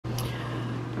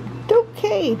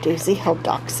Okay, Daisy Hill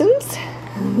Dachshunds.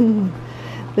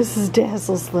 This is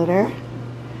Dazzle's litter.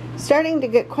 Starting to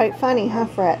get quite funny, huh,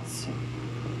 Fritz?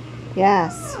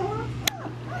 Yes.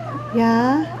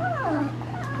 Yeah?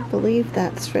 I believe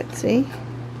that's Fritzy.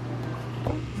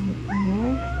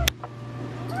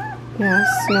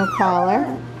 Yes, no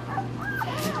collar.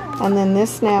 And then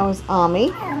this now is Ami.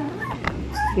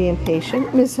 Just be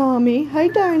impatient. Miss Ami. Hi,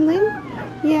 darling.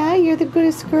 Yeah, you're the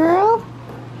goodest girl?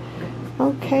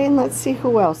 Okay, and let's see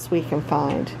who else we can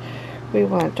find. We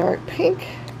want dark pink.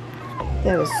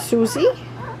 That is Susie.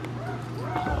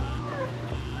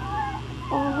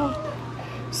 Oh.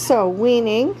 So,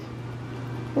 weaning.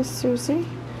 Miss Susie.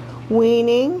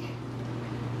 Weaning.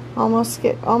 Almost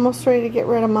ready to get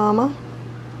rid of Mama.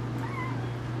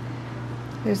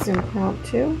 There's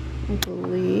Impromptu, I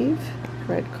believe.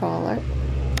 Red collar.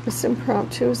 This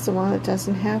Impromptu is the one that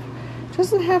doesn't have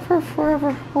her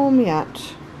forever home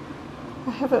yet. I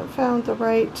haven't found the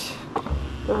right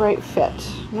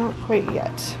fit. Not quite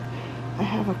yet. I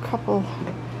have a couple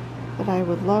that I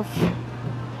would love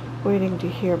waiting to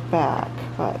hear back,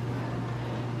 but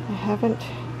I haven't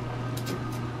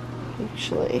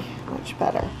actually. Much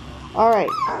better. All right.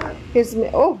 Here's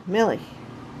Millie.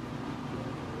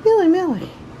 Millie.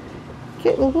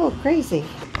 Getting a little crazy.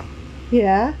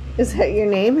 Yeah? Is that your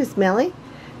name? Is Millie?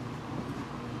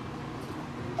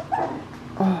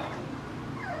 Oh.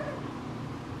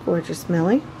 Gorgeous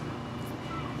Millie.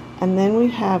 And then we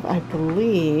have, I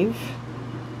believe,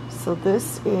 so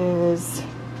this is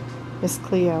Miss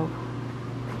Cleo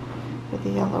with the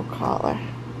yellow collar.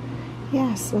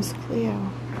 Yes, Miss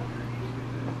Cleo.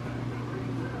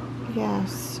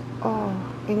 Yes. Oh,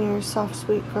 and you're a soft,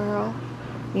 sweet girl.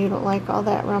 You don't like all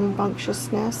that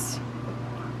rambunctiousness.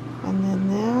 And then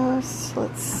this,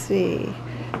 let's see,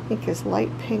 I think is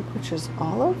light pink, which is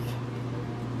Olive.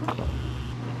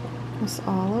 Miss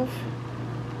Olive.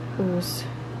 Who's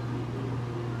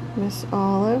Miss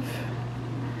Olive?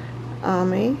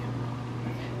 Ami.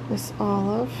 Miss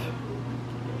Olive.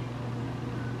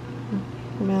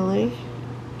 Millie.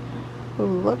 Who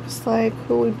looks like,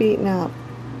 who we beating up?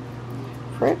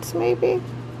 Fritz, maybe?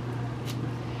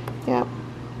 Yep,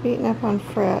 beating up on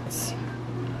Fritz.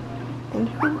 And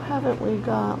who haven't we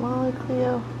got? Molly,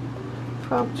 Cleo,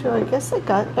 Impromptu. I guess I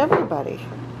got everybody.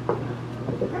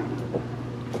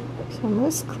 So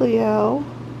Miss Cleo.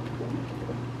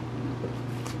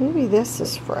 Maybe this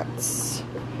is Fritz.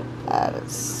 That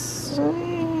is.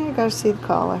 I gotta see the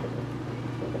collar.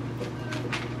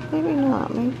 Maybe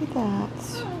not. Maybe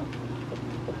that's.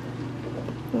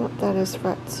 Nope, that is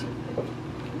Fritz.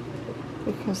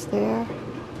 Because there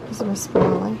is Miss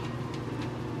Molly.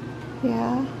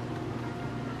 Yeah.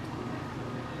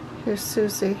 Here's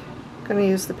Susie. Gonna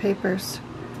use the papers.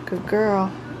 Good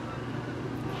girl.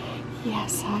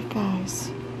 Yes, hi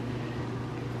guys.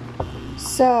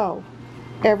 So,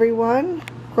 everyone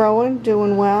growing,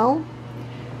 doing well.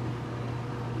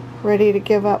 Ready to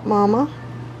give up Mama.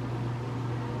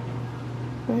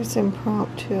 Where's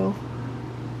Impromptu?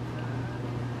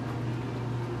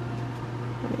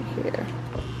 Right here.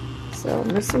 So,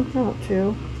 Miss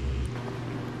Impromptu.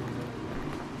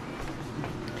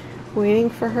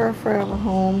 Waiting for her forever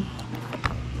home.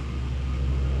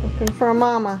 Looking for a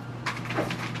mama.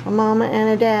 A mama and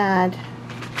a dad.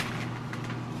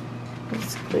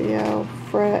 It's Cleo,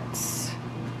 Fritz.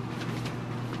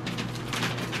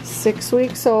 6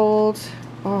 weeks old.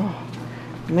 Oh,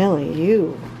 Millie,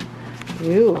 you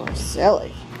are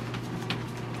silly.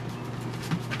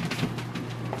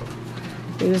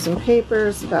 Using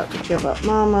papers, about to give up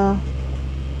Mama.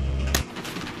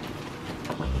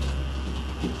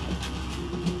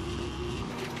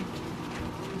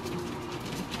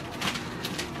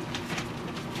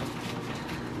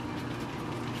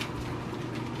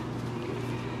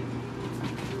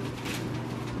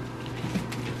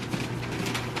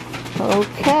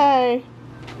 Okay,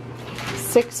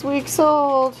 6 weeks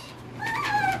old.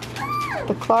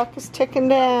 The clock is ticking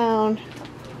down.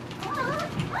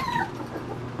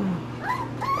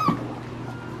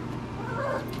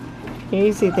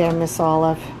 Easy there, Miss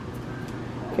Olive.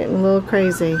 Getting a little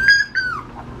crazy.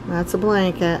 That's a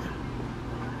blanket.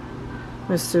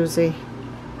 Miss Susie.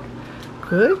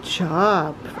 Good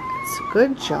job. It's a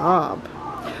good job.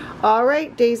 All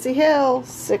right, Daisy Hill,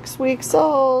 6 weeks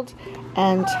old.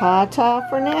 And ta-ta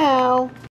for now.